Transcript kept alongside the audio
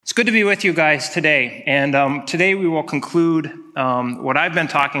It's good to be with you guys today. And today we will conclude what I've been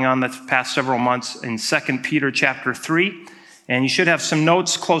talking on the past several months in 2 Peter chapter 3. And you should have some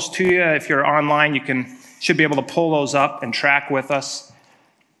notes close to you. If you're online, you should be able to pull those up and track with us.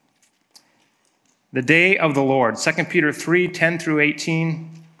 The day of the Lord, 2 Peter 3, 10 through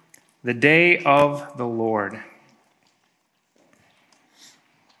 18. The day of the Lord.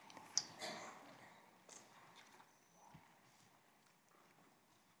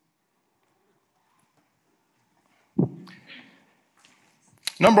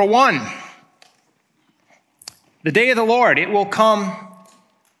 Number one, the day of the Lord, it will come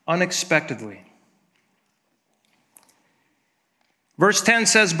unexpectedly. Verse 10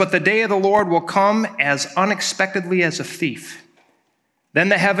 says, "But the day of the Lord will come as unexpectedly as a thief. Then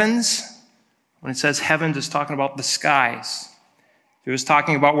the heavens," when it says heavens, it's talking about the skies. If it was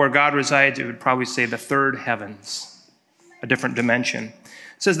talking about where God resides, it would probably say the third heavens, a different dimension.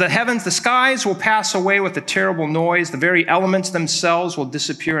 It says, "The heavens, the skies will pass away with a terrible noise. The very elements themselves will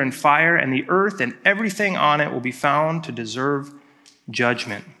disappear in fire, and the earth and everything on it will be found to deserve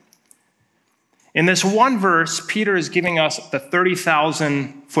judgment." In this one verse, Peter is giving us the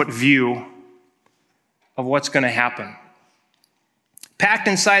 30,000-foot view of what's going to happen. Packed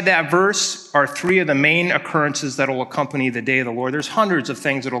inside that verse are three of the main occurrences that will accompany the day of the Lord. There's hundreds of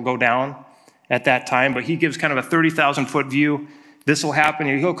things that will go down at that time, but he gives kind of a 30,000-foot view. This will happen.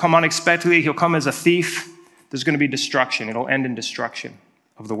 He'll come unexpectedly. He'll come as a thief. There's going to be destruction. It'll end in destruction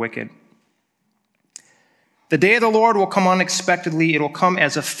of the wicked. The day of the Lord will come unexpectedly. It'll come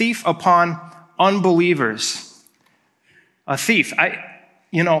as a thief upon unbelievers. A thief.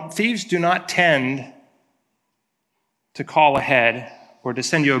 Thieves do not tend to call ahead or to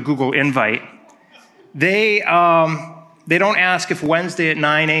send you a Google invite. They don't ask if Wednesday at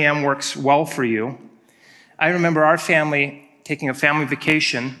 9 a.m. works well for you. I remember our family taking a family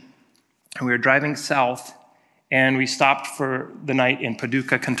vacation, and we were driving south, and we stopped for the night in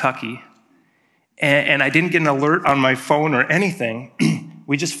Paducah, Kentucky. And I didn't get an alert on my phone or anything.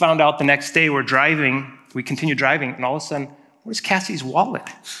 We just found out the next day we continued driving, and all of a sudden, where's Cassie's wallet?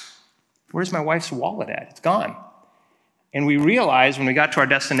 Where's my wife's wallet at? It's gone. And we realized when we got to our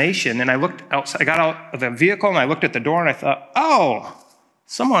destination, and I got out of the vehicle, and I looked at the door, and I thought, oh,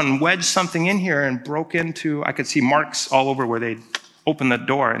 someone wedged something in here and broke into, I could see marks all over where they'd opened the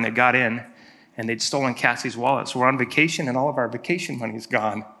door and they got in and they'd stolen Cassie's wallet. So we're on vacation and all of our vacation money's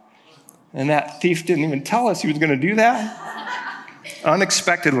gone. And that thief didn't even tell us he was going to do that.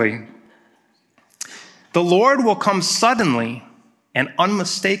 Unexpectedly. The Lord will come suddenly and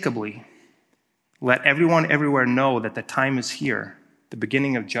unmistakably let everyone everywhere know that the time is here. The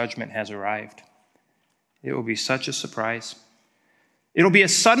beginning of judgment has arrived. It will be such a surprise. It'll be a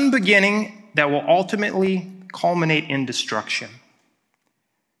sudden beginning that will ultimately culminate in destruction.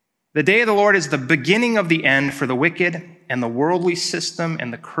 The day of the Lord is the beginning of the end for the wicked and the worldly system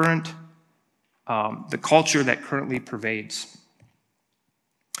and the culture that currently pervades.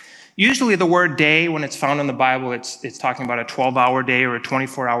 Usually the word day, when it's found in the Bible, it's talking about a 12-hour day or a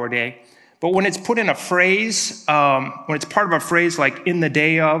 24-hour day. But when it's put in a phrase, when it's part of a phrase like in the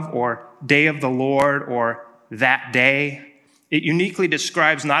day of, or day of the Lord, or that day, it uniquely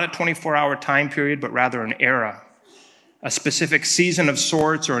describes not a 24-hour time period, but rather an era, a specific season of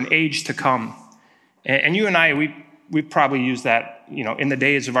sorts or an age to come. And you and I, we probably use that, in the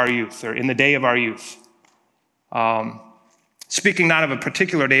days of our youth or in the day of our youth. Speaking not of a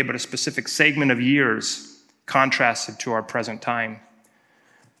particular day, but a specific segment of years contrasted to our present time.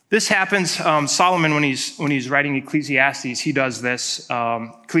 This happens, Solomon, when he's writing Ecclesiastes, he does this.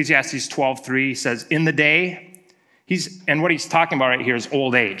 Ecclesiastes 12:3 he says, in the day, and what he's talking about right here is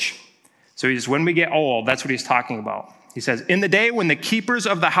old age. So he says, when we get old, that's what he's talking about. He says, in the day when the keepers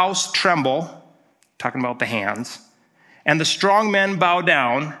of the house tremble, talking about the hands, and the strong men bow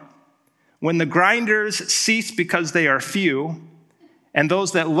down, when the grinders cease because they are few, and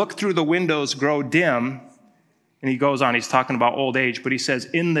those that look through the windows grow dim, and he goes on, he's talking about old age, but he says,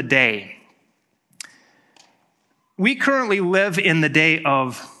 in the day. We currently live in the day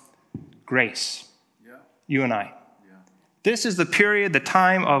of grace, you and I. This is the period, the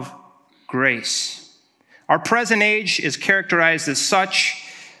time of grace. Our present age is characterized as such.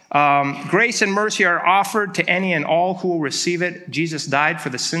 Grace and mercy are offered to any and all who will receive it. Jesus died for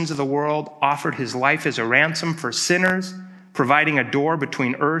the sins of the world, offered his life as a ransom for sinners, providing a door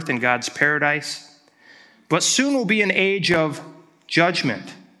between earth and God's paradise. But soon will be an age of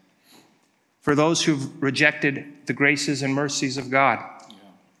judgment for those who've rejected the graces and mercies of God.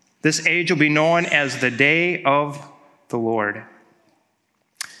 This age will be known as the day of the Lord.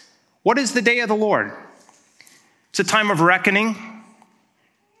 What is the day of the Lord? It's a time of reckoning.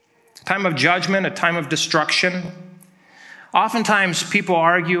 A time of judgment, a time of destruction. Oftentimes people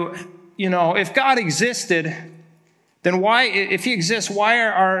argue, if God existed, then if he exists, why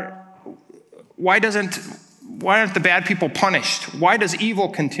aren't the bad people punished? Why does evil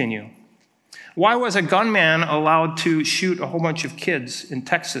continue? Why was a gunman allowed to shoot a whole bunch of kids in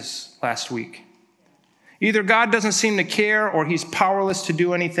Texas last week? Either God doesn't seem to care or he's powerless to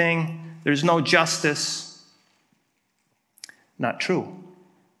do anything. There's no justice. Not true.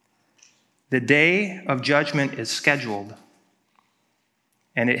 The day of judgment is scheduled,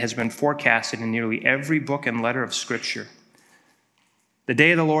 and it has been forecasted in nearly every book and letter of Scripture. The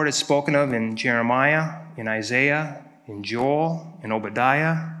day of the Lord is spoken of in Jeremiah, in Isaiah, in Joel, in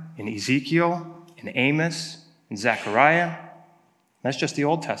Obadiah, in Ezekiel, in Amos, in Zechariah. That's just the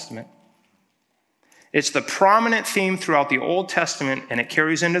Old Testament. It's the prominent theme throughout the Old Testament, and it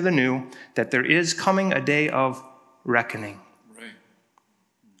carries into the New, that there is coming a day of reckoning. Right.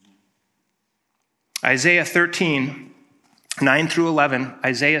 Isaiah 13, 9 through 11,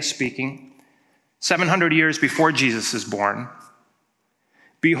 Isaiah speaking, 700 years before Jesus is born.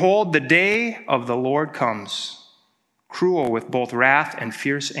 Behold, the day of the Lord comes, cruel with both wrath and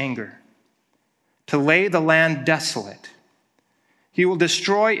fierce anger, to lay the land desolate. He will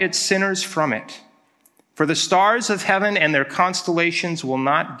destroy its sinners from it. For the stars of heaven and their constellations will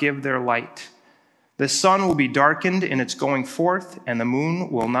not give their light. The sun will be darkened in its going forth, and the moon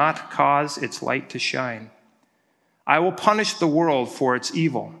will not cause its light to shine. I will punish the world for its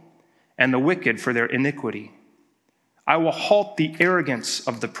evil, and the wicked for their iniquity. I will halt the arrogance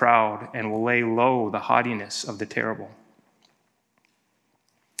of the proud, and will lay low the haughtiness of the terrible.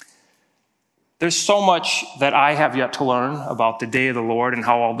 There's so much that I have yet to learn about the day of the Lord and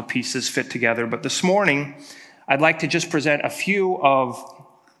how all the pieces fit together. But this morning, I'd like to just present a few of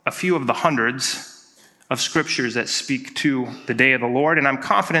the hundreds of scriptures that speak to the day of the Lord. And I'm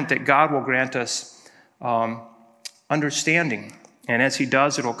confident that God will grant us understanding. And as he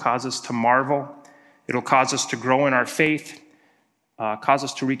does, it'll cause us to marvel. It'll cause us to grow in our faith, cause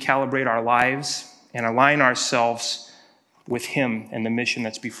us to recalibrate our lives and align ourselves with him and the mission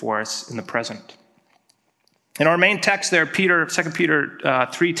that's before us in the present. In our main text there, 2 Peter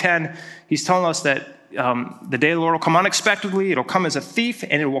 3:10, he's telling us that the day of the Lord will come unexpectedly, it'll come as a thief,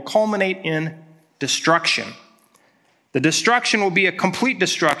 and it will culminate in destruction. The destruction will be a complete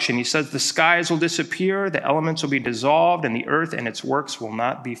destruction. He says the skies will disappear, the elements will be dissolved, and the earth and its works will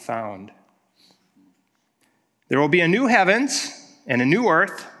not be found. There will be a new heavens and a new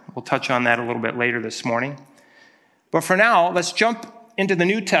earth. We'll touch on that a little bit later this morning. But for now, let's jump into the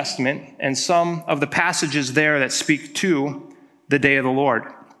New Testament and some of the passages there that speak to the day of the Lord.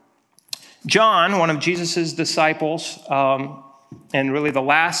 John, one of Jesus' disciples, and really the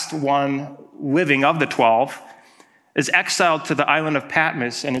last one living of the 12, is exiled to the island of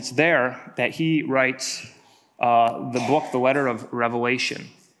Patmos, and it's there that he writes the book, the letter of Revelation.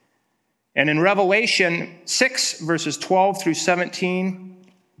 And in Revelation 6, verses 12 through 17,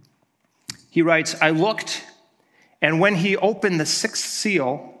 he writes, I looked, and when he opened the sixth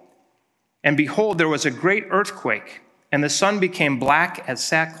seal, and behold, there was a great earthquake, and the sun became black as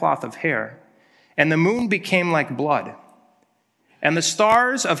sackcloth of hair, and the moon became like blood. And the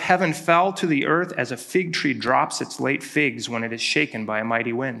stars of heaven fell to the earth as a fig tree drops its late figs when it is shaken by a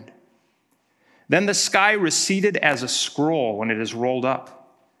mighty wind. Then the sky receded as a scroll when it is rolled up,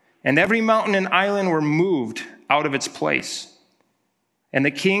 and every mountain and island were moved out of its place. And the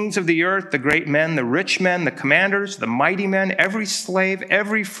kings of the earth, the great men, the rich men, the commanders, the mighty men, every slave,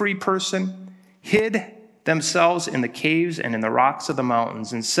 every free person, hid themselves in the caves and in the rocks of the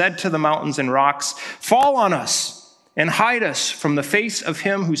mountains, and said to the mountains and rocks, fall on us and hide us from the face of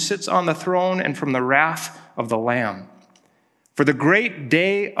him who sits on the throne and from the wrath of the Lamb. For the great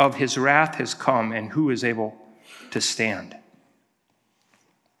day of his wrath has come, and who is able to stand?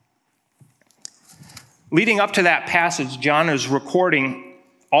 Leading up to that passage, John is recording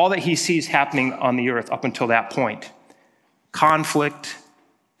all that he sees happening on the earth up until that point. Conflict,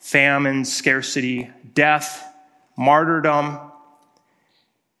 famine, scarcity, death, martyrdom.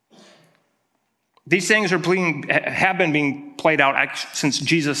 These things have been being played out since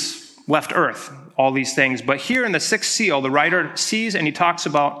Jesus left earth, all these things. But here in the sixth seal, the writer sees and he talks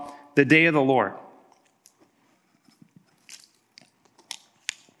about the day of the Lord.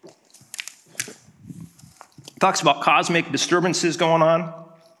 Talks about cosmic disturbances going on.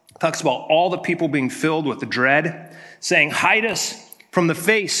 Talks about all the people being filled with dread, saying, hide us from the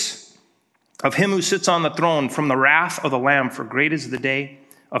face of him who sits on the throne, from the wrath of the Lamb, for great is the day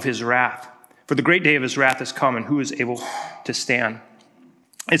of his wrath. For the great day of his wrath has come, and who is able to stand?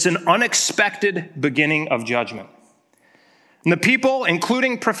 It's an unexpected beginning of judgment. And the people,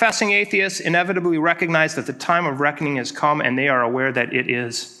 including professing atheists, inevitably recognize that the time of reckoning has come, and they are aware that it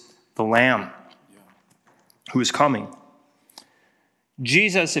is the Lamb who is coming.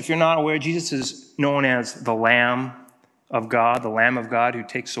 Jesus, if you're not aware, Jesus is known as the Lamb of God who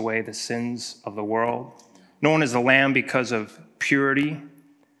takes away the sins of the world. Known as the Lamb because of purity.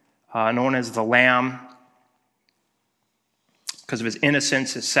 Known as the Lamb because of his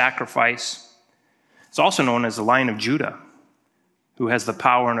innocence, his sacrifice. It's also known as the Lion of Judah, who has the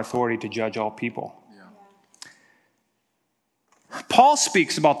power and authority to judge all people. Paul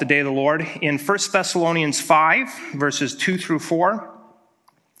speaks about the day of the Lord in 1 Thessalonians 5, verses 2 through 4.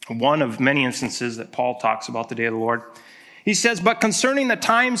 One of many instances that Paul talks about the day of the Lord. He says, "But concerning the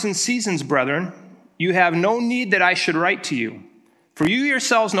times and seasons, brethren, you have no need that I should write to you. For you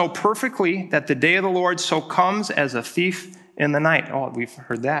yourselves know perfectly that the day of the Lord so comes as a thief in the night." Oh, we've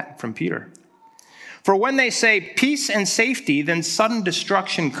heard that from Peter. "For when they say peace and safety, then sudden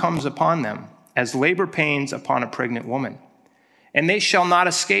destruction comes upon them, as labor pains upon a pregnant woman. And they shall not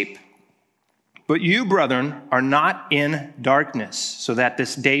escape. But you, brethren, are not in darkness, so that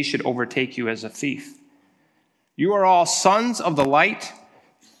this day should overtake you as a thief. You are all sons of the light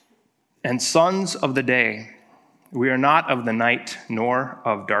and sons of the day. We are not of the night nor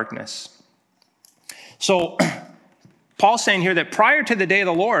of darkness." So Paul's saying here that prior to the day of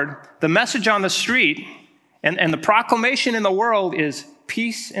the Lord, the message on the street and the proclamation in the world is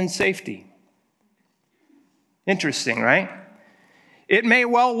peace and safety. Interesting, right? It may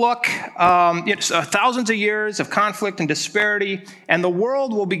well look thousands of years of conflict and disparity, and the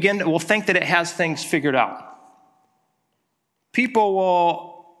world will think that it has things figured out. People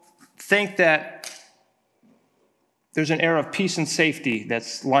will think that there's an era of peace and safety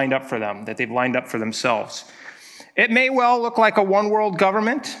that's lined up for them, that they've lined up for themselves. It may well look like a one-world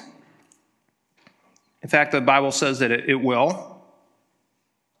government. In fact, the Bible says that it will.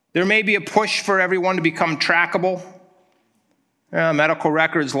 There may be a push for everyone to become trackable. Medical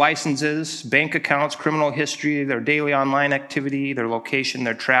records, licenses, bank accounts, criminal history, their daily online activity, their location,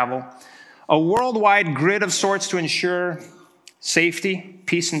 their travel. A worldwide grid of sorts to ensure safety,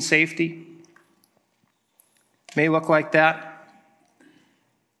 peace and safety. May look like that.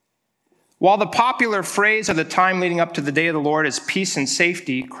 While the popular phrase of the time leading up to the day of the Lord is peace and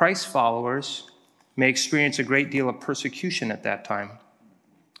safety, Christ followers may experience a great deal of persecution at that time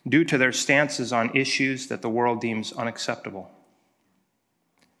due to their stances on issues that the world deems unacceptable.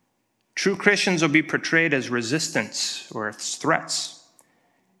 True Christians will be portrayed as resistance or as threats.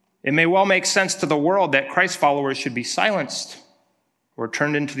 It may well make sense to the world that Christ followers should be silenced or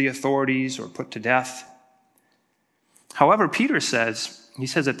turned into the authorities or put to death. However, Peter says,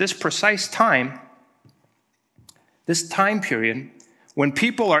 at this precise time, this time period, when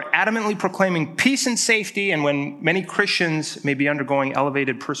people are adamantly proclaiming peace and safety, and when many Christians may be undergoing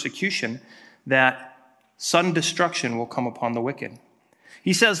elevated persecution, that sudden destruction will come upon the wicked.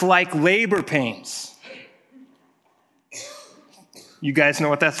 He says, like labor pains. You guys know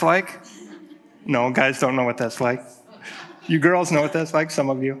what that's like? No, guys don't know what that's like. You girls know what that's like, some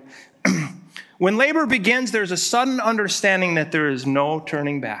of you. When labor begins, there's a sudden understanding that there is no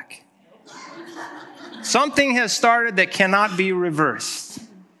turning back. Something has started that cannot be reversed.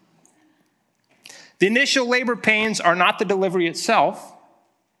 The initial labor pains are not the delivery itself.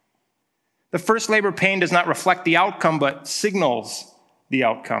 The first labor pain does not reflect the outcome, but signals the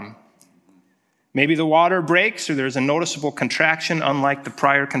outcome. Maybe the water breaks or there's a noticeable contraction, unlike the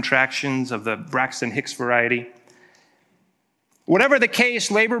prior contractions of the Braxton Hicks variety. Whatever the case,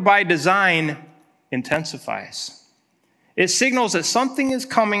 labor by design intensifies. It signals that something is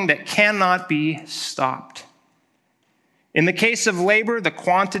coming that cannot be stopped. In the case of labor, the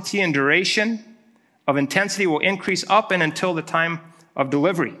quantity and duration of intensity will increase up and until the time of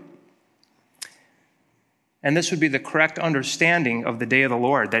delivery. And this would be the correct understanding of the day of the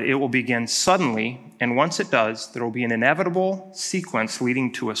Lord, that it will begin suddenly, and once it does, there will be an inevitable sequence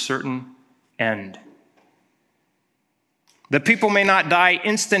leading to a certain end. The people may not die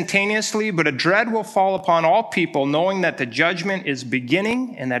instantaneously, but a dread will fall upon all people, knowing that the judgment is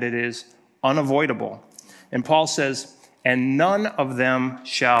beginning and that it is unavoidable. And Paul says, and none of them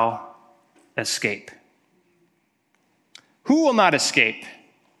shall escape. Who will not escape?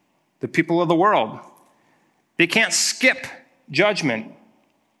 The people of the world. They can't skip judgment,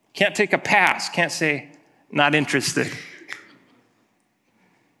 can't take a pass, can't say, not interested.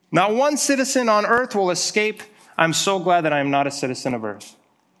 Not one citizen on earth will escape. I'm so glad that I'm not a citizen of earth.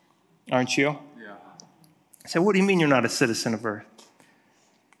 Aren't you? Yeah. I said, what do you mean you're not a citizen of earth?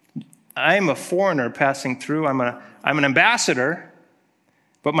 I'm a foreigner passing through. I'm an ambassador,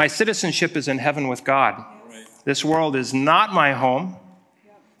 but my citizenship is in heaven with God. Right. This world is not my home.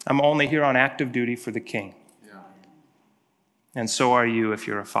 I'm only here on active duty for the King. And so are you if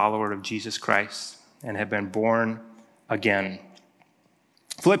you're a follower of Jesus Christ and have been born again.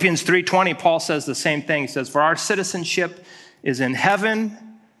 Philippians 3:20, Paul says the same thing. He says, "For our citizenship is in heaven,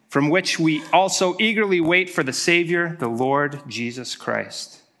 from which we also eagerly wait for the Savior, the Lord Jesus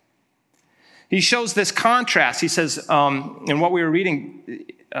Christ." He shows this contrast. He says, in what we were reading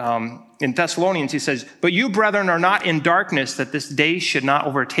in Thessalonians, he says, "But you, brethren, are not in darkness, that this day should not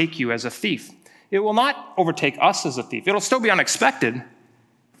overtake you as a thief." It will not overtake us as a thief. It'll still be unexpected,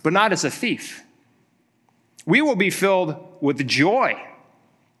 but not as a thief. We will be filled with joy.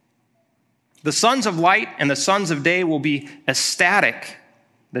 The sons of light and the sons of day will be ecstatic.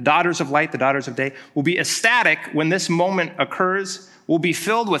 The daughters of light, the daughters of day, will be ecstatic when this moment occurs. We'll be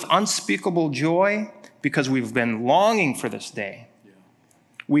filled with unspeakable joy because we've been longing for this day.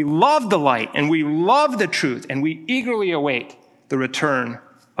 We love the light and we love the truth, and we eagerly await the return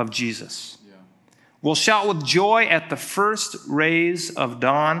of Jesus. We'll shout with joy at the first rays of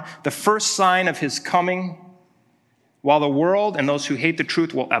dawn, the first sign of his coming, while the world and those who hate the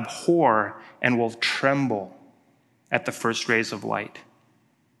truth will abhor and will tremble at the first rays of light.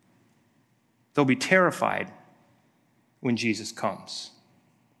 They'll be terrified when Jesus comes.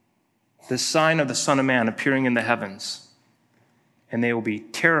 The sign of the Son of Man appearing in the heavens, and they will be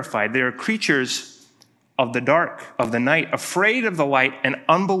terrified. They are creatures of the dark, of the night, afraid of the light, and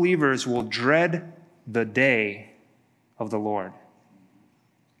unbelievers will dread the day of the Lord.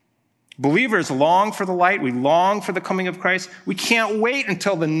 Believers long for the light. We long for the coming of Christ. We can't wait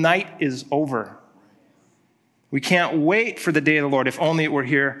until the night is over. We can't wait for the day of the Lord, if only it were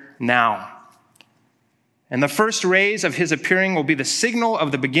here now. And the first rays of his appearing will be the signal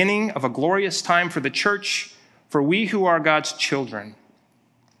of the beginning of a glorious time for the church, for we who are God's children.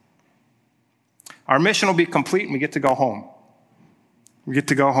 Our mission will be complete and we get to go home. We get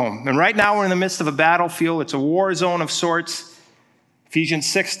to go home. And right now we're in the midst of a battlefield. It's a war zone of sorts. Ephesians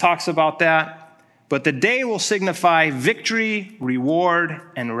 6 talks about that. But the day will signify victory, reward,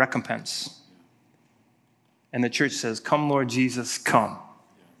 and recompense. And the church says, "Come, Lord Jesus, come.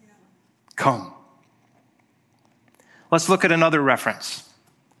 Come." Let's look at another reference.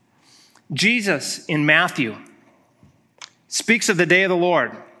 Jesus in Matthew speaks of the day of the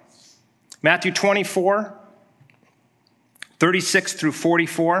Lord. Matthew 24, 36 through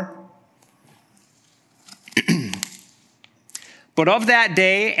 44. "But of that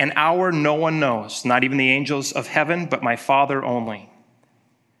day and hour no one knows, not even the angels of heaven, but my Father only.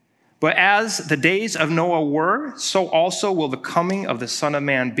 But as the days of Noah were, so also will the coming of the Son of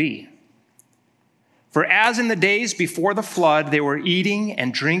Man be. For as in the days before the flood, they were eating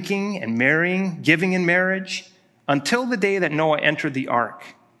and drinking and marrying, giving in marriage, until the day that Noah entered the ark,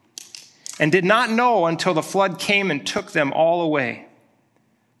 and did not know until the flood came and took them all away.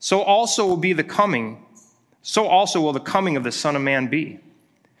 So also will the coming of the Son of Man be.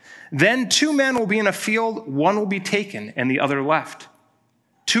 Then 2 men will be in a field, one will be taken and the other left.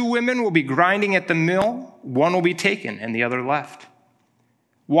 2 women will be grinding at the mill, one will be taken and the other left.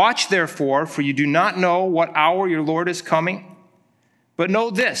 Watch therefore, for you do not know what hour your Lord is coming. But know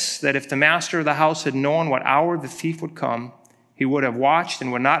this, that if the master of the house had known what hour the thief would come, he would have watched and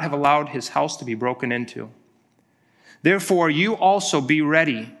would not have allowed his house to be broken into. Therefore you also be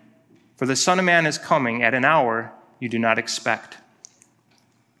ready, for the Son of Man is coming at an hour you do not expect."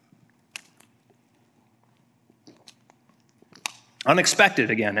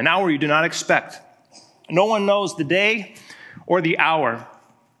 Unexpected again, an hour you do not expect. No one knows the day or the hour.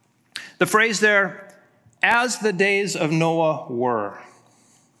 The phrase there, "as the days of Noah were."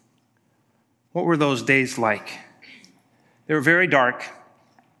 What were those days like? They were very dark.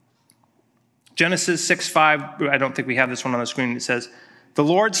 Genesis 6:5, I don't think we have this one on the screen. It says, "The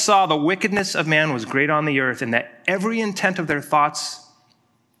Lord saw the wickedness of man was great on the earth, and that every intent of the thoughts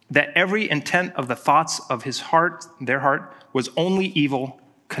of their heart, was only evil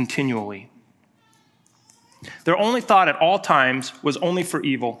continually." Their only thought at all times was only for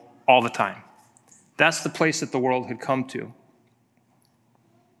evil all the time. That's the place that the world had come to.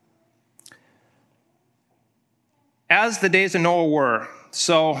 As the days of Noah were,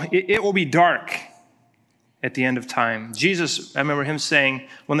 so it will be dark at the end of time. Jesus, I remember him saying,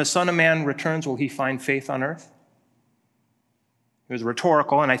 "When the Son of Man returns, will he find faith on earth?" It was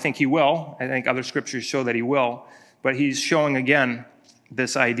rhetorical, and I think he will. I think other scriptures show that he will. But he's showing again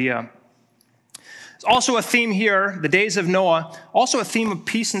this idea. It's also a theme here, the days of Noah, also a theme of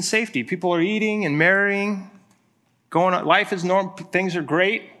peace and safety. People are eating and marrying, going on, life is normal, things are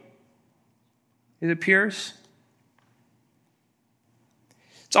great, it appears.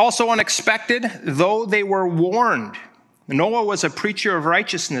 It's also unexpected, though they were warned. Noah was a preacher of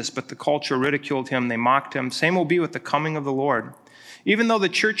righteousness, but the culture ridiculed him. They mocked him. Same will be with the coming of the Lord. Even though the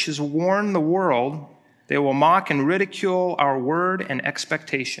church has warned the world, they will mock and ridicule our word and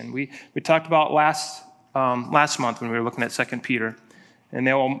expectation. We talked about last month when we were looking at 2 Peter. And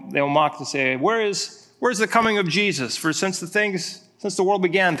they'll mock to say, where's the coming of Jesus? For since the world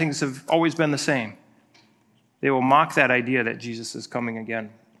began, things have always been the same. They will mock that idea that Jesus is coming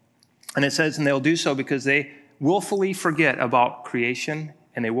again. And it says, and they'll do so because they willfully forget about creation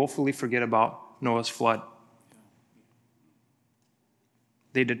and they willfully forget about Noah's flood.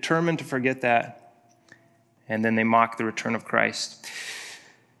 They determined to forget that, and then they mock the return of Christ.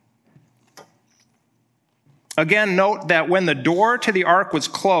 Again, note that when the door to the ark was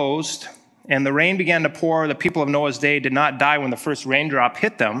closed and the rain began to pour, the people of Noah's day did not die when the first raindrop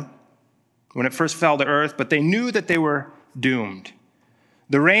hit them, when it first fell to earth, but they knew that they were doomed.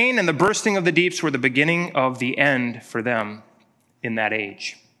 The rain and the bursting of the deeps were the beginning of the end for them in that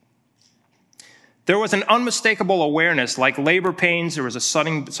age. There was an unmistakable awareness, like labor pains. There was a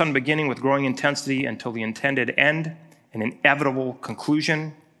sudden beginning with growing intensity until the intended end, an inevitable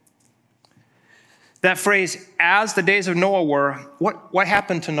conclusion. That phrase, as the days of Noah were, what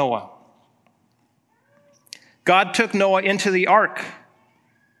happened to Noah? God took Noah into the ark.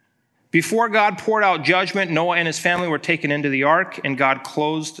 Before God poured out judgment, Noah and his family were taken into the ark, and God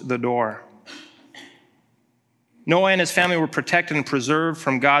closed the door. Noah and his family were protected and preserved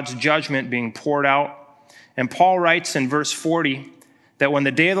from God's judgment being poured out. And Paul writes in verse 40 that when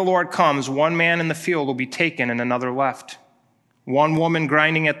the day of the Lord comes, one man in the field will be taken and another left. One woman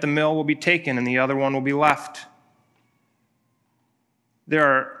grinding at the mill will be taken and the other one will be left.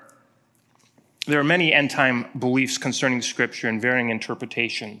 There are many end-time beliefs concerning Scripture and varying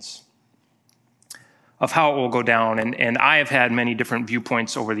interpretations of how it will go down. And I have had many different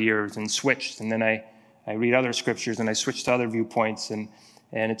viewpoints over the years and switched. And then I read other scriptures and I switch to other viewpoints, and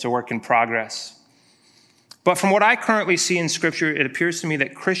it's a work in progress. But from what I currently see in Scripture, it appears to me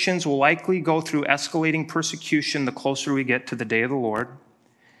that Christians will likely go through escalating persecution the closer we get to the day of the Lord.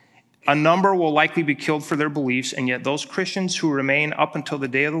 A number will likely be killed for their beliefs, and yet those Christians who remain up until the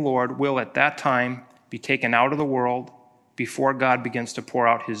day of the Lord will at that time be taken out of the world before God begins to pour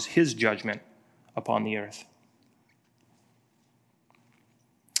out his judgment upon the earth.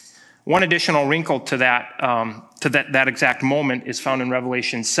 One additional wrinkle to that exact moment is found in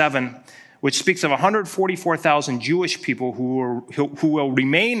Revelation 7, which speaks of 144,000 Jewish people who will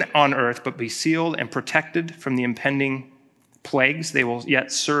remain on earth but be sealed and protected from the impending plagues. They will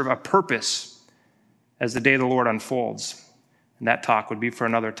yet serve a purpose as the day of the Lord unfolds. And that talk would be for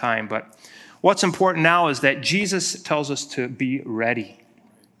another time. But what's important now is that Jesus tells us to be ready.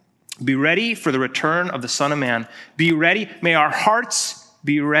 Be ready for the return of the Son of Man. Be ready. May our hearts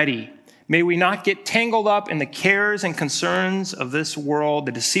be ready. May we not get tangled up in the cares and concerns of this world,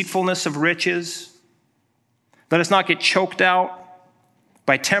 the deceitfulness of riches. Let us not get choked out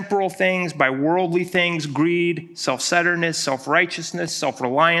by temporal things, by worldly things, greed, self-centeredness, self-righteousness,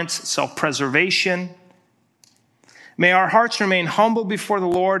 self-reliance, self-preservation. May our hearts remain humble before the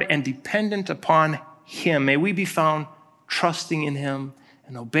Lord and dependent upon Him. May we be found trusting in Him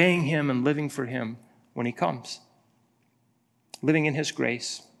and obeying Him and living for Him when He comes. Living in His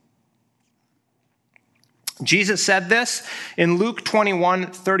grace. Jesus said this in Luke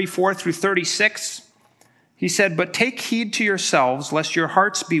 21:34-36. He said, "But take heed to yourselves, lest your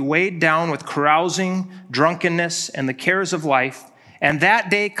hearts be weighed down with carousing, drunkenness, and the cares of life, and that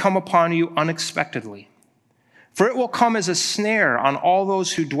day come upon you unexpectedly. For it will come as a snare on all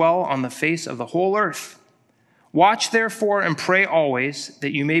those who dwell on the face of the whole earth. Watch therefore and pray always,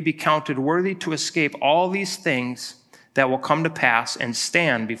 that you may be counted worthy to escape all these things that will come to pass and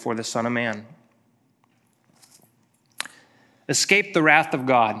stand before the Son of Man." Escape the wrath of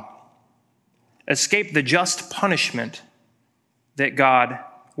God. Escape the just punishment that God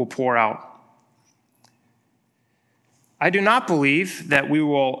will pour out. I do not believe that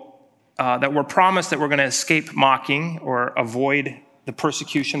we're promised that we're going to escape mocking or avoid the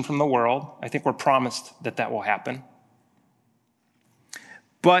persecution from the world. I think we're promised that will happen.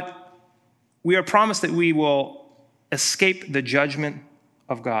 But we are promised that we will escape the judgment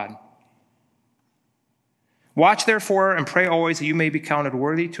of God. Watch therefore and pray always that you may be counted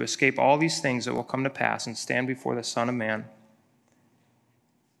worthy to escape all these things that will come to pass and stand before the Son of Man.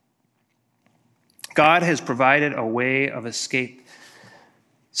 God has provided a way of escape.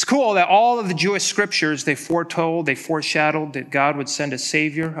 It's cool that all of the Jewish scriptures, they foreshadowed that God would send a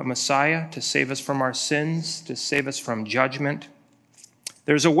Savior, a Messiah, to save us from our sins, to save us from judgment.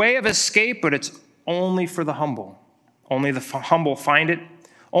 There's a way of escape, but it's only for the humble. Only the humble find it.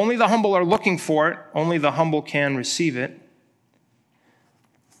 Only the humble are looking for it. Only the humble can receive it.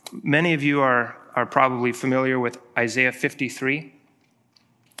 Many of you are probably familiar with Isaiah 53.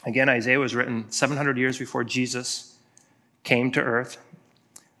 Again, Isaiah was written 700 years before Jesus came to earth,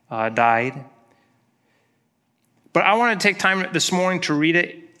 died. But I want to take time this morning to read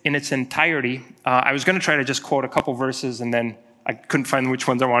it in its entirety. I was going to try to just quote a couple verses, and then I couldn't find which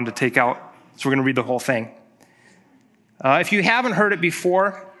ones I wanted to take out, so we're going to read the whole thing. If you haven't heard it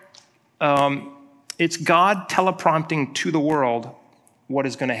before, it's God teleprompting to the world what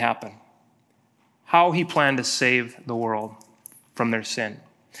is going to happen, how he planned to save the world from their sin.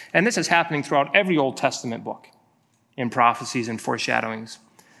 And this is happening throughout every Old Testament book in prophecies and foreshadowings.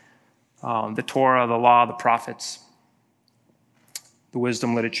 The Torah, the law, the prophets, the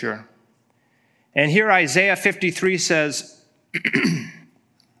wisdom literature. And here Isaiah 53 says,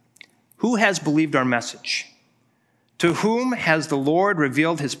 "Who has believed our message? To whom has the Lord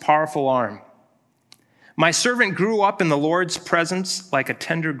revealed his powerful arm? My servant grew up in the Lord's presence like a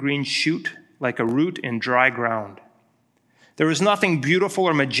tender green shoot, like a root in dry ground. There was nothing beautiful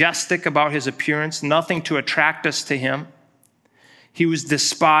or majestic about his appearance, nothing to attract us to him. He was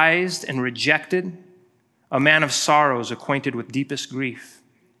despised and rejected, a man of sorrows, acquainted with deepest grief.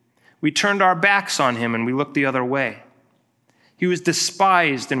 We turned our backs on him and we looked the other way. He was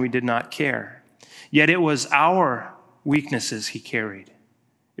despised and we did not care. Yet it was our weaknesses he carried.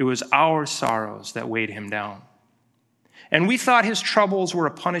 It was our sorrows that weighed him down. And we thought his troubles were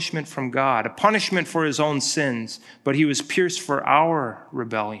a punishment from God, a punishment for his own sins, but he was pierced for our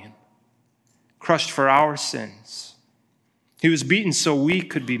rebellion, crushed for our sins. He was beaten so we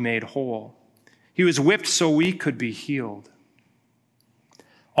could be made whole. He was whipped so we could be healed.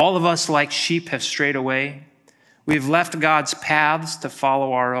 All of us, like sheep, have strayed away. We've left God's paths to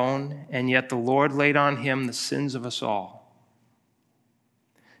follow our own, and yet the Lord laid on him the sins of us all.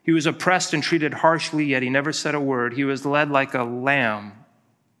 He was oppressed and treated harshly, yet he never said a word. He was led like a lamb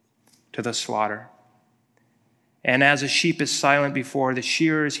to the slaughter. And as a sheep is silent before the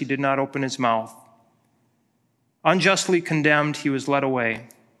shearers, he did not open his mouth. Unjustly condemned, he was led away.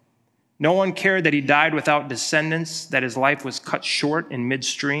 No one cared that he died without descendants, that his life was cut short in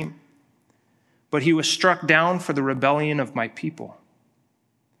midstream. But he was struck down for the rebellion of my people.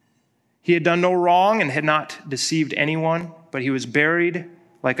 He had done no wrong and had not deceived anyone, but he was buried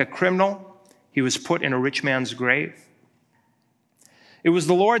like a criminal. He was put in a rich man's grave. It was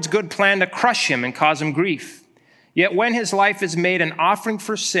the Lord's good plan to crush him and cause him grief. Yet when his life is made an offering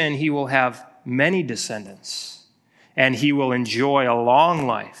for sin, he will have many descendants, and he will enjoy a long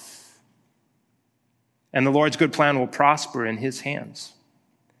life. And the Lord's good plan will prosper in his hands.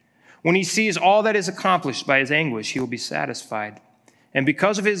 When he sees all that is accomplished by his anguish, he will be satisfied. And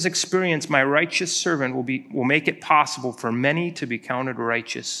because of his experience, my righteous servant will make it possible for many to be counted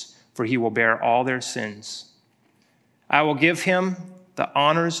righteous, for he will bear all their sins. I will give him the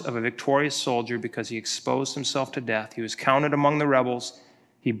honors of a victorious soldier because he exposed himself to death. He was counted among the rebels.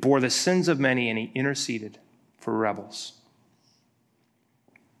 He bore the sins of many, and he interceded for rebels."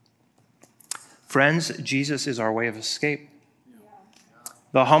 Friends, Jesus is our way of escape.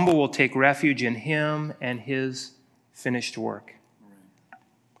 The humble will take refuge in him and his finished work.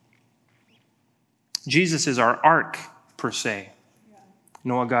 Jesus is our ark, per se.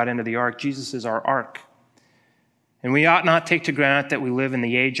 Noah got into the ark. Jesus is our ark. And we ought not take to granted that we live in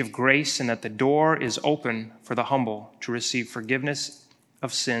the age of grace and that the door is open for the humble to receive forgiveness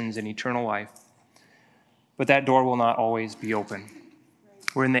of sins and eternal life. But that door will not always be open.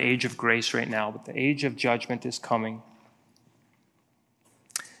 We're in the age of grace right now, but the age of judgment is coming.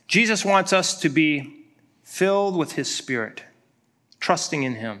 Jesus wants us to be filled with his Spirit, trusting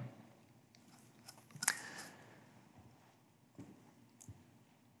in him.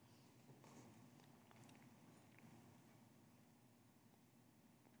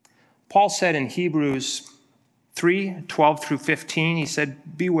 Paul said in Hebrews 3:12 through 15, he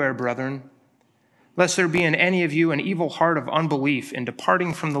said, "Beware, brethren, lest there be in any of you an evil heart of unbelief in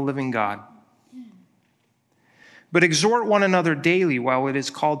departing from the living God. But exhort one another daily while it is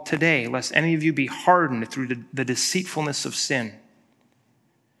called today, lest any of you be hardened through the deceitfulness of sin.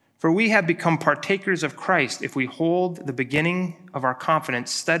 For we have become partakers of Christ if we hold the beginning of our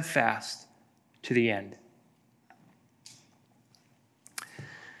confidence steadfast to the end."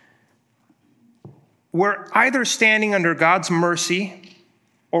 We're either standing under God's mercy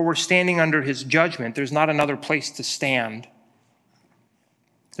or we're standing under his judgment. There's not another place to stand.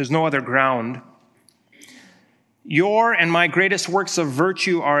 There's no other ground. Your and my greatest works of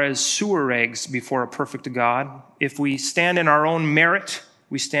virtue are as sewer rags before a perfect God. If we stand in our own merit,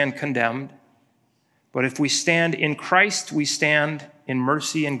 we stand condemned. But if we stand in Christ, we stand in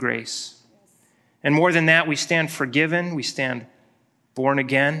mercy and grace. And more than that, we stand forgiven. We stand born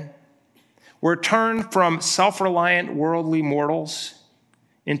again. We're turned from self-reliant worldly mortals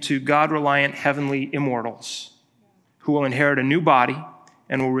into God-reliant heavenly immortals who will inherit a new body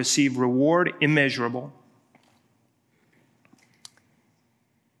and will receive reward immeasurable.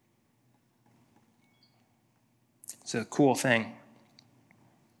 It's a cool thing.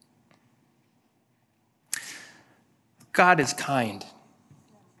 God is kind.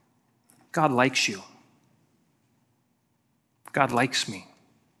 God likes you. God likes me.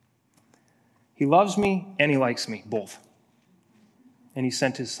 He loves me and he likes me, both. And he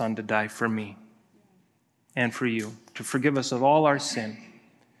sent his son to die for me and for you, to forgive us of all our sin,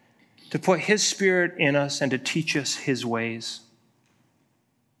 to put his spirit in us and to teach us his ways.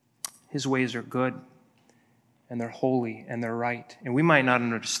 His ways are good and they're holy and they're right. And we might not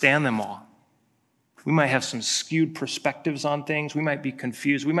understand them all. We might have some skewed perspectives on things. We might be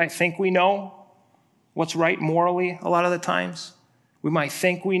confused. We might think we know what's right morally a lot of the times. We might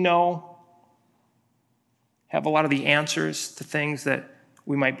think we know, have a lot of the answers to things that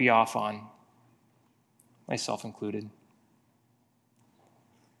we might be off on, myself included.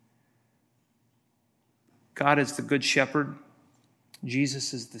 God is the good shepherd.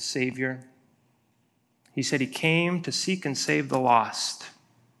 Jesus is the Savior. He said he came to seek and save the lost.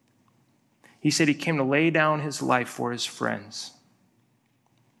 He said he came to lay down his life for his friends.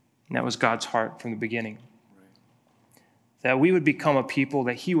 And that was God's heart from the beginning. That we would become a people,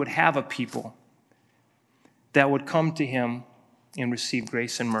 that he would have a people that would come to him and receive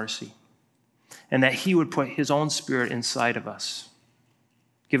grace and mercy. And that he would put his own spirit inside of us,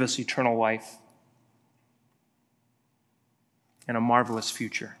 give us eternal life and a marvelous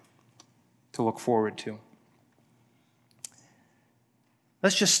future to look forward to.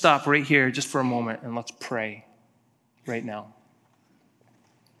 Let's just stop right here just for a moment and let's pray right now.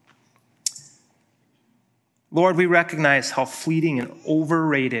 Lord, we recognize how fleeting and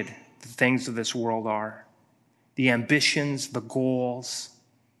overrated the things of this world are. The ambitions, the goals,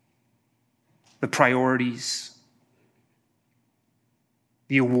 the priorities,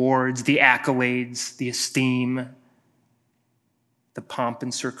 the awards, the accolades, the esteem, the pomp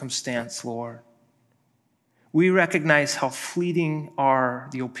and circumstance, Lord. We recognize how fleeting are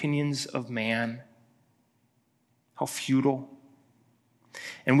the opinions of man, how futile.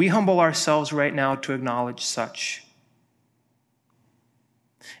 And we humble ourselves right now to acknowledge such.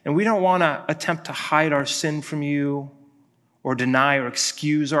 And we don't want to attempt to hide our sin from you or deny or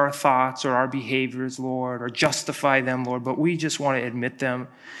excuse our thoughts or our behaviors, Lord, or justify them, Lord, but we just want to admit them,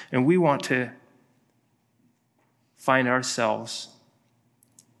 and we want to find ourselves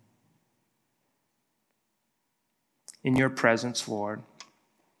in your presence, Lord.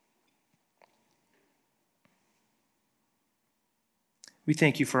 We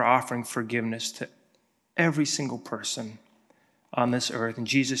thank you for offering forgiveness to every single person on this earth. And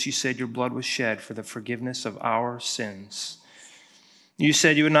Jesus, you said your blood was shed for the forgiveness of our sins. You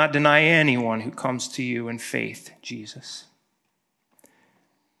said you would not deny anyone who comes to you in faith, Jesus.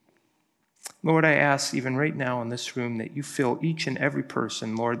 Lord, I ask even right now in this room that you fill each and every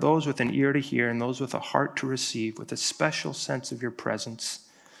person, Lord, those with an ear to hear and those with a heart to receive, with a special sense of your presence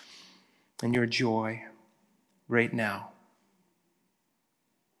and your joy right now.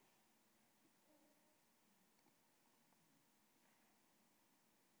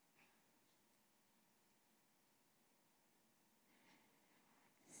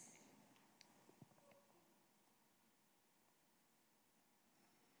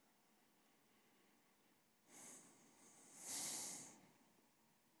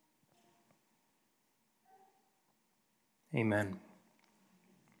 Amen.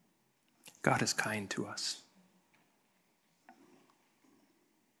 God is kind to us.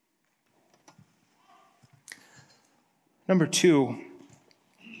 Number 2,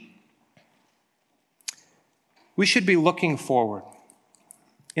 we should be looking forward.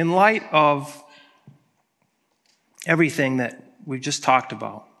 In light of everything that we've just talked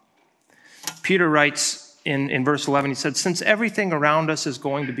about, Peter writes in verse 11, he said, since everything around us is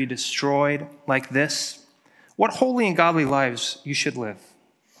going to be destroyed like this, what holy and godly lives you should live.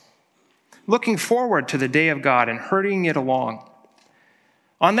 Looking forward to the day of God and hurrying it along.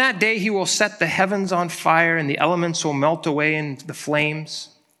 On that day, he will set the heavens on fire and the elements will melt away in the flames.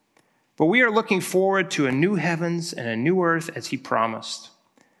 But we are looking forward to a new heavens and a new earth as he promised,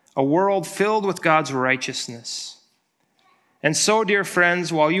 a world filled with God's righteousness. And so, dear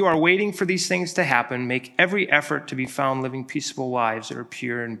friends, while you are waiting for these things to happen, make every effort to be found living peaceable lives that are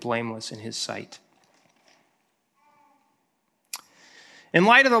pure and blameless in his sight. In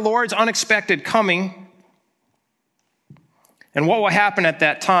light of the Lord's unexpected coming, And what will happen at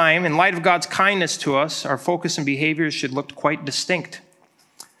that time, in light of God's kindness to us, our focus and behaviors should look quite distinct.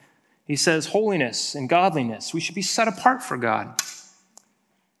 He says holiness and godliness. We should be set apart for God.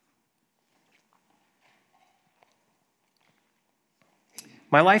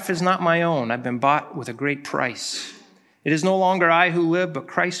 My life is not my own. I've been bought with a great price. It is no longer I who live, but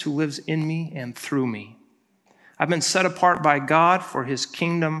Christ who lives in me and through me. I've been set apart by God for his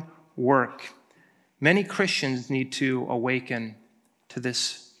kingdom work. Many Christians need to awaken to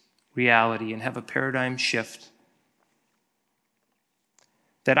this reality and have a paradigm shift.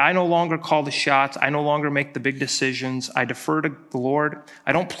 That I no longer call the shots. I no longer make the big decisions. I defer to the Lord.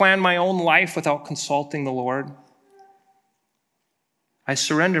 I don't plan my own life without consulting the Lord. I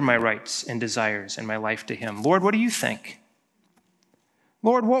surrender my rights and desires and my life to him. Lord, what do you think?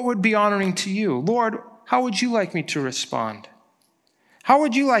 Lord, what would be honoring to you? Lord, how would you like me to respond? How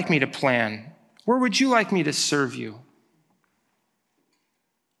would you like me to plan? Where would you like me to serve you?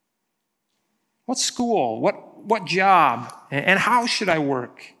 What school? What job? And how should I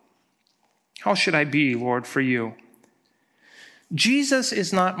work? How should I be, Lord, for you? Jesus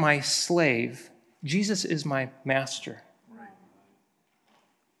is not my slave. Jesus is my master.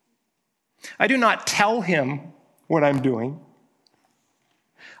 I do not tell him what I'm doing.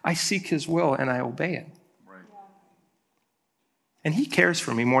 I seek his will and I obey it. And he cares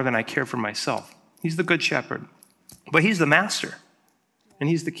for me more than I care for myself. He's the good shepherd. But he's the master. And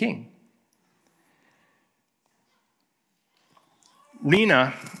he's the king.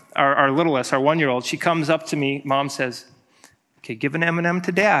 Rena, our littlest, our 1-year-old, she comes up to me. Mom says, okay, give an M&M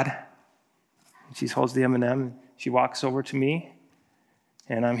to Dad. And she holds the M&M. She walks over to me.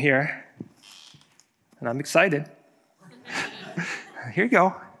 And I'm here. And I'm excited. Here you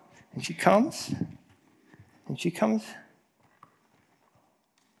go. And she comes. And she comes.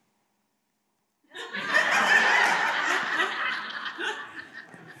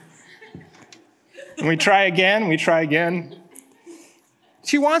 And we try again.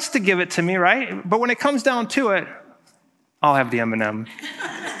 She wants to give it to me, right? But when it comes down to it, I'll have the M&M.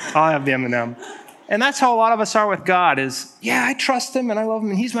 I'll have the M&M. And that's how a lot of us are with God is, yeah, I trust him and I love him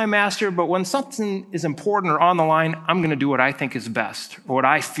and he's my master, but when something is important or on the line, I'm going to do what I think is best or what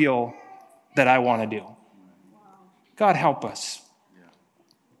I feel that I want to do. God help us.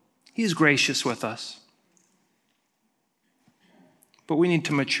 He's gracious with us. But we need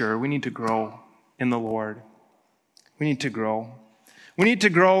to mature. We need to grow in the Lord. We need to grow. We need to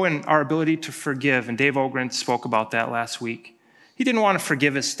grow in our ability to forgive. And Dave Ogren spoke about that last week. He didn't want to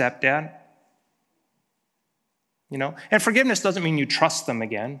forgive his stepdad. You know? And forgiveness doesn't mean you trust them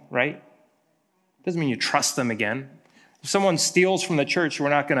again, right? It doesn't mean you trust them again. If someone steals from the church, we're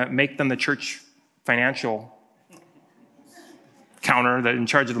not going to make them the church financial counter that in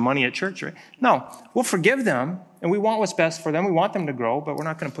charge of the money at church, right? No, we'll forgive them, and we want what's best for them. We want them to grow, but we're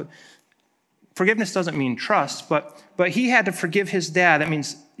not going to put... Forgiveness doesn't mean trust, but he had to forgive his dad. That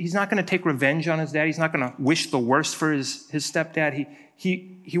means he's not going to take revenge on his dad. He's not going to wish the worst for his stepdad.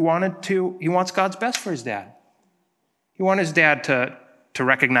 He wants God's best for his dad. He wants his dad to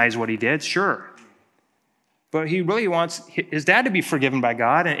recognize what he did, sure. But he really wants his dad to be forgiven by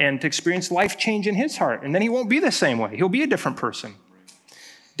God and to experience life change in his heart. And then he won't be the same way. He'll be a different person.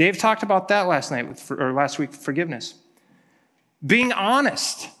 Dave talked about that last week with forgiveness. Being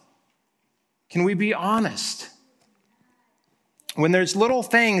honest. Can we be honest? When there's little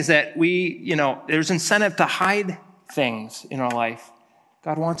things that there's incentive to hide things in our life,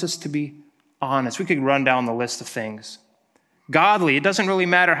 God wants us to be honest. We could run down the list of things. Godly, it doesn't really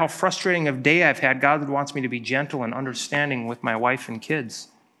matter how frustrating of day I've had. God wants me to be gentle and understanding with my wife and kids.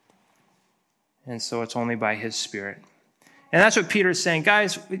 And so it's only by his Spirit. And that's what Peter's saying.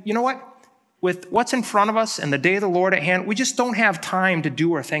 Guys, you know what? With what's in front of us and the day of the Lord at hand, we just don't have time to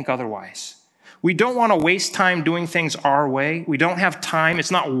do or think otherwise. We don't want to waste time doing things our way. We don't have time.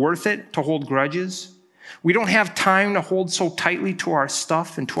 It's not worth it to hold grudges. We don't have time to hold so tightly to our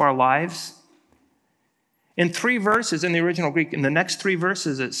stuff and to our lives. In 3 verses in the original Greek, in the next 3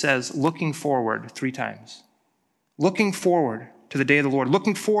 verses, it says, looking forward 3 times. Looking forward to the day of the Lord.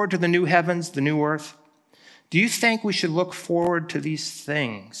 Looking forward to the new heavens, the new earth. Do you think we should look forward to these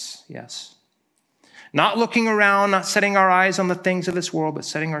things? Yes. Not looking around, not setting our eyes on the things of this world, but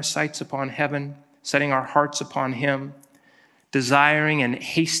setting our sights upon heaven, setting our hearts upon him, desiring and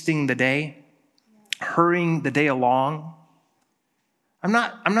hasting the day, hurrying the day along. I'm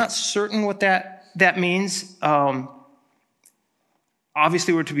not certain what that means.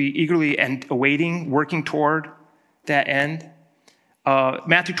 Obviously, we're to be eagerly and awaiting, working toward that end.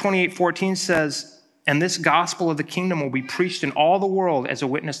 Matthew 28:14 says, and this gospel of the kingdom will be preached in all the world as a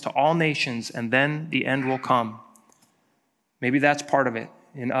witness to all nations, and then the end will come. Maybe that's part of it,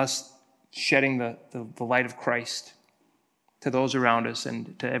 in us shedding the light of Christ to those around us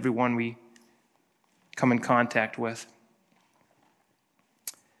and to everyone we come in contact with.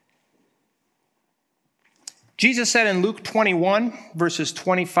 Jesus said in Luke 21, verses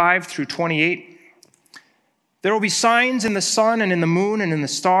 25 through 28, "There will be signs in the sun and in the moon and in the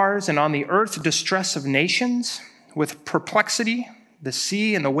stars, and on the earth distress of nations, with perplexity, the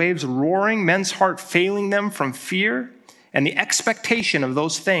sea and the waves roaring, men's heart failing them from fear and the expectation of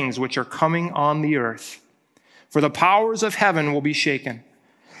those things which are coming on the earth. For the powers of heaven will be shaken.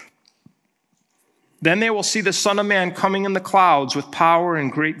 Then they will see the Son of Man coming in the clouds with power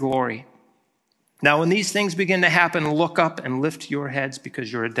and great glory. Now, when these things begin to happen, look up and lift your heads,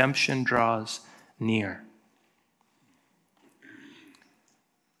 because your redemption draws near."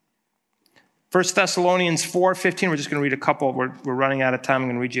 1 Thessalonians 4:15, we're just going to read a couple. We're running out of time. I'm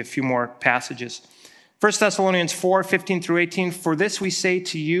going to read you a few more passages. 1 Thessalonians 4:15 through 18, "For this we say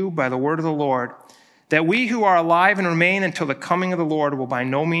to you by the word of the Lord, that we who are alive and remain until the coming of the Lord will by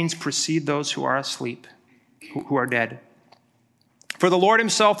no means precede those who are asleep, who are dead. For the Lord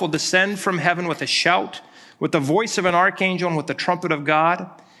himself will descend from heaven with a shout, with the voice of an archangel, and with the trumpet of God,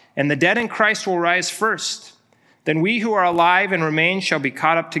 and the dead in Christ will rise first. Then we who are alive and remain shall be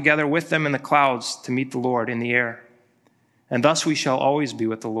caught up together with them in the clouds to meet the Lord in the air. And thus we shall always be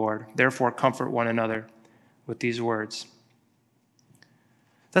with the Lord. Therefore comfort one another with these words."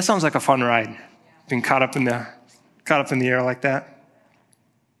 That sounds like a fun ride, being caught up in the air like that.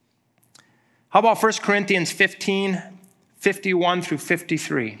 How about 1 Corinthians 15:51 through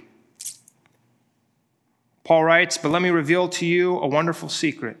 53? Paul writes, "But let me reveal to you a wonderful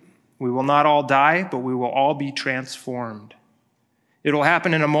secret. We will not all die, but we will all be transformed. It will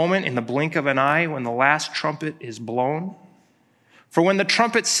happen in a moment, in the blink of an eye, when the last trumpet is blown. For when the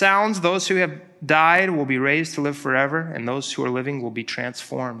trumpet sounds, those who have died will be raised to live forever, and those who are living will be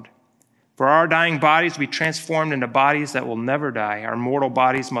transformed. For our dying bodies will be transformed into bodies that will never die. Our mortal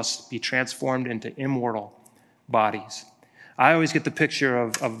bodies must be transformed into immortal bodies." I always get the picture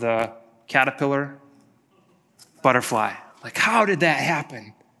of the caterpillar, butterfly. Like, how did that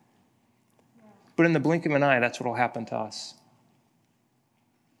happen? But in the blink of an eye, that's what will happen to us.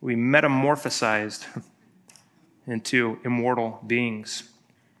 We metamorphosized into immortal beings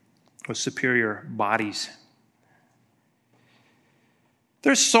with superior bodies.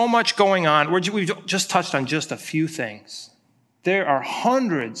 There's so much going on. We've just touched on just a few things. There are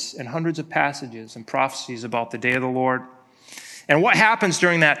hundreds and hundreds of passages and prophecies about the day of the Lord and what happens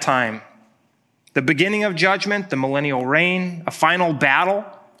during that time. The beginning of judgment, the millennial reign, a final battle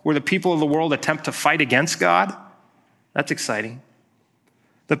where the people of the world attempt to fight against God. That's exciting.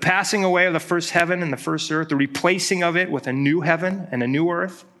 The passing away of the first heaven and the first earth, the replacing of it with a new heaven and a new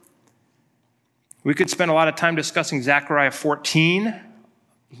earth. We could spend a lot of time discussing Zechariah 14.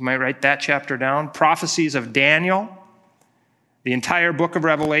 You might write that chapter down. Prophecies of Daniel, the entire book of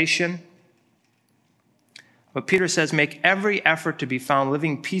Revelation. But Peter says, make every effort to be found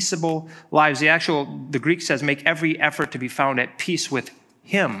living peaceable lives. The Greek says, make every effort to be found at peace with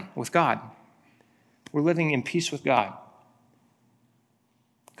him, with God. We're living in peace with God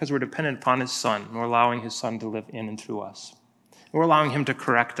because we're dependent upon his Son, and we're allowing his Son to live in and through us. We're allowing him to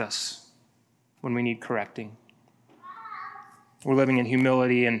correct us when we need correcting. We're living in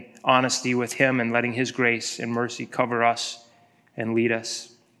humility and honesty with him and letting his grace and mercy cover us and lead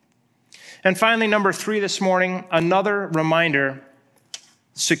us. And finally, number 3 this morning, another reminder: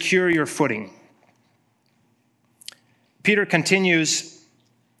 secure your footing. Peter continues,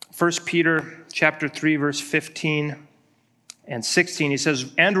 1 Peter chapter 3, verse 15 and 16. He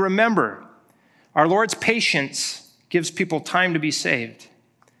says, "And remember, our Lord's patience gives people time to be saved.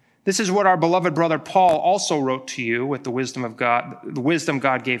 This is what our beloved brother Paul also wrote to you with the wisdom of God, the wisdom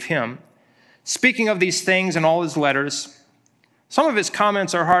God gave him. Speaking of these things in all his letters, some of his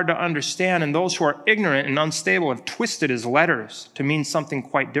comments are hard to understand, and those who are ignorant and unstable have twisted his letters to mean something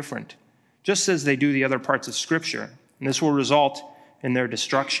quite different, just as they do the other parts of Scripture. And this will result in their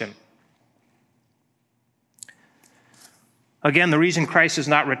destruction." Again, the reason Christ has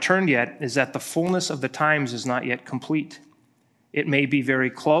not returned yet is that the fullness of the times is not yet complete. It may be very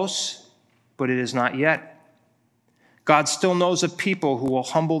close, but it is not yet. God still knows of people who will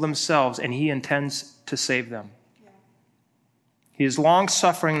humble themselves, and he intends to save them. He is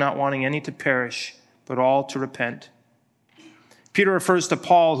long-suffering, not wanting any to perish, but all to repent. Peter refers to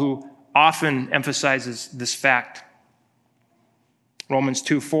Paul, who often emphasizes this fact. Romans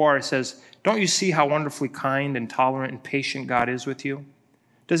 2:4 says, "Don't you see how wonderfully kind and tolerant and patient God is with you?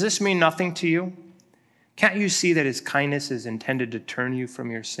 Does this mean nothing to you? Can't you see that his kindness is intended to turn you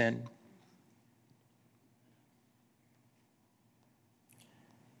from your sin?"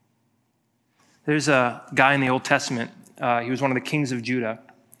 There's a guy in the Old Testament. He was one of the kings of Judah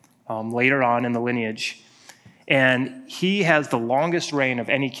later on in the lineage. And he has the longest reign of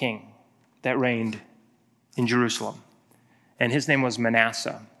any king that reigned in Jerusalem. And his name was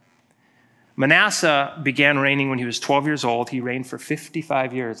Manasseh. Manasseh began reigning when he was 12 years old. He reigned for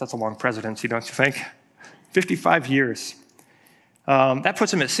 55 years. That's a long presidency, don't you think? 55 years. That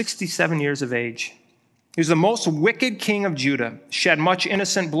puts him at 67 years of age. He was the most wicked king of Judah, shed much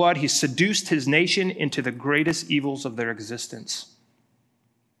innocent blood. He seduced his nation into the greatest evils of their existence.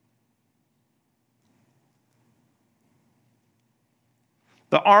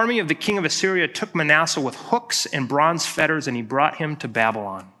 The army of the king of Assyria took Manasseh with hooks and bronze fetters, and he brought him to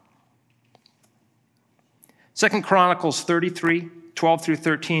Babylon. 2 Chronicles 33, 12 through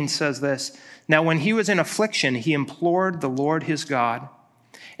 13 says this, "Now when he was in affliction, he implored the Lord his God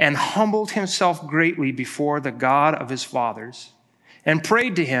and humbled himself greatly before the God of his fathers and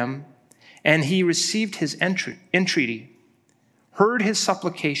prayed to him, and he received his entreaty, heard his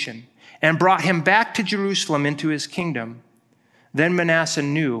supplication, and brought him back to Jerusalem into his kingdom. Then Manasseh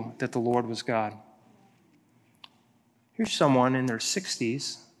knew that the Lord was God." Here's someone in their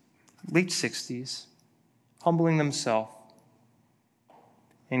 60s, late 60s, humbling themselves,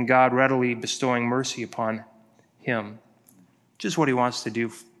 and God readily bestowing mercy upon him, which is what he wants to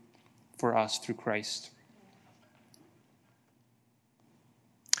do for us through Christ.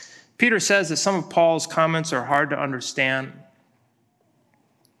 Peter says that some of Paul's comments are hard to understand,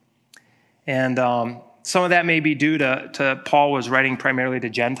 and some of that may be due to Paul was writing primarily to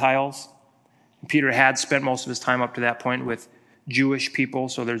Gentiles. Peter had spent most of his time up to that point with Jewish people,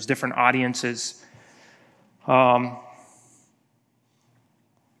 so there's different audiences.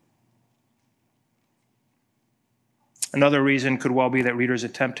 Another reason could well be that readers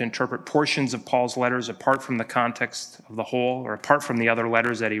attempt to interpret portions of Paul's letters apart from the context of the whole, or apart from the other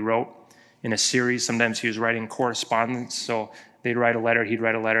letters that he wrote in a series. Sometimes he was writing correspondence, so they'd write a letter, he'd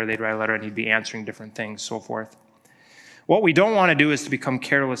write a letter, they'd write a letter, and he'd be answering different things, so forth. What we don't want to do is to become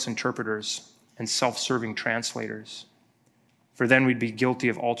careless interpreters and self-serving translators, for then we'd be guilty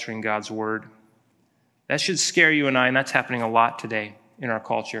of altering God's word. That should scare you and I, and that's happening a lot today in our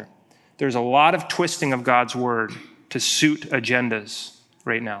culture. There's a lot of twisting of God's word to suit agendas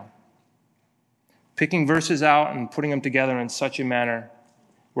right now. Picking verses out and putting them together in such a manner,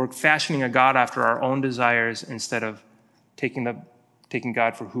 we're fashioning a God after our own desires instead of taking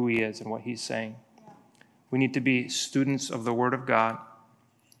God for who he is and what he's saying. We need to be students of the word of God.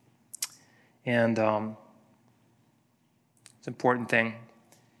 And it's an important thing.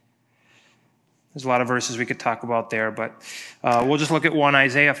 There's a lot of verses we could talk about there, but we'll just look at one.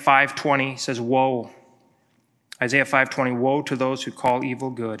 Isaiah 5:20 says, "Woe." Isaiah 5:20, "Woe to those who call evil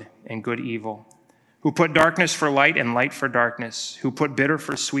good and good evil, who put darkness for light and light for darkness, who put bitter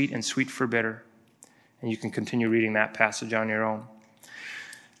for sweet and sweet for bitter." And you can continue reading that passage on your own.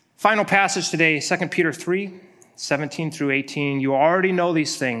 Final passage today, 2 Peter 3:17 through 18. "You already know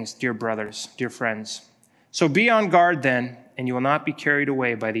these things, dear brothers, dear friends. So be on guard then, and you will not be carried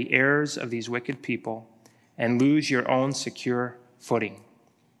away by the errors of these wicked people and lose your own secure footing.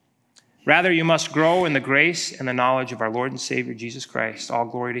 Rather, you must grow in the grace and the knowledge of our Lord and Savior, Jesus Christ. All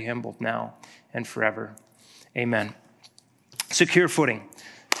glory to him, both now and forever. Amen." Secure footing.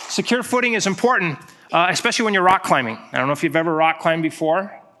 Secure footing is important, especially when you're rock climbing. I don't know if you've ever rock climbed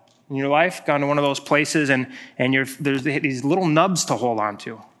before in your life, gone to one of those places, and there's these little nubs to hold on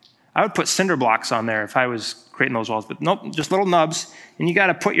to. I would put cinder blocks on there if I was creating those walls, but nope, just little nubs. And you got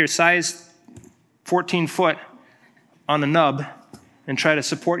to put your size 14 foot on the nub and try to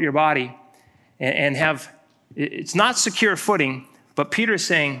support your body and have, it's not secure footing, but Peter's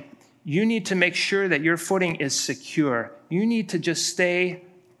saying you need to make sure that your footing is secure. You need to just stay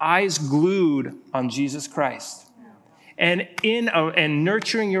eyes glued on Jesus Christ. And and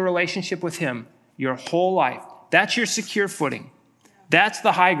nurturing your relationship with him your whole life. That's your secure footing. That's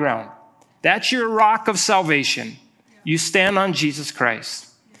the high ground. That's your rock of salvation. You stand on Jesus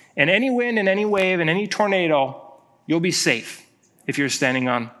Christ. And any wind and any wave and any tornado, you'll be safe if you're standing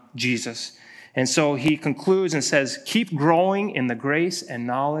on Jesus. And so he concludes and says, keep growing in the grace and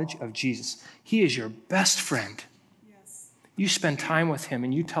knowledge of Jesus. He is your best friend. Yes. You spend time with him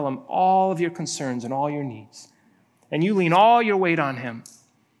and you tell him all of your concerns and all your needs. And you lean all your weight on him.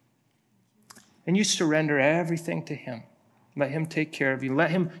 And you surrender everything to him. Let him take care of you.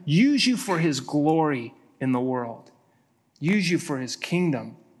 Let him use you for his glory in the world. Use you for his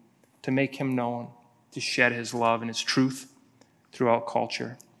kingdom to make him known, to shed his love and his truth throughout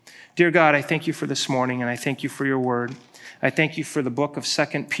culture. Dear God, I thank you for this morning, and I thank you for your word. I thank you for the book of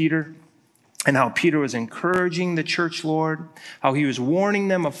 2 Peter. and how Peter was encouraging the church, Lord, how he was warning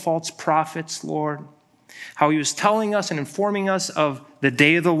them of false prophets, Lord, how he was telling us and informing us of the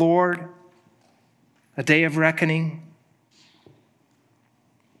day of the Lord, a day of reckoning,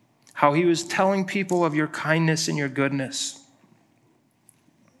 how he was telling people of your kindness and your goodness.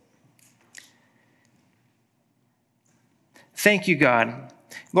 Thank you, God.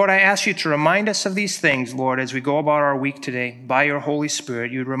 Lord, I ask you to remind us of these things, Lord, as we go about our week today. By your Holy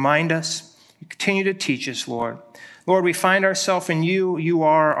Spirit, you would remind us, you continue to teach us, Lord. Lord, we find ourselves in you. You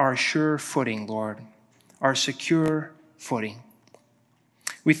are our sure footing, Lord, our secure footing.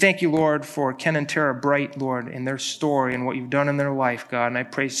 We thank you, Lord, for Ken and Tara Bright, Lord, and their story and what you've done in their life, God. And I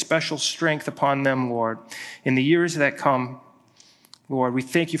pray special strength upon them, Lord, in the years that come. Lord, we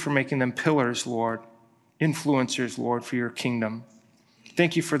thank you for making them pillars, Lord, influencers, Lord, for your kingdom.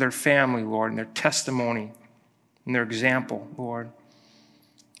 Thank you for their family, Lord, and their testimony and their example, Lord.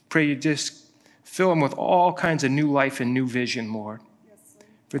 Pray you just fill them with all kinds of new life and new vision, Lord,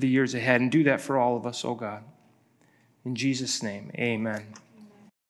 for the years ahead. And do that for all of us, oh God. In Jesus' name, amen.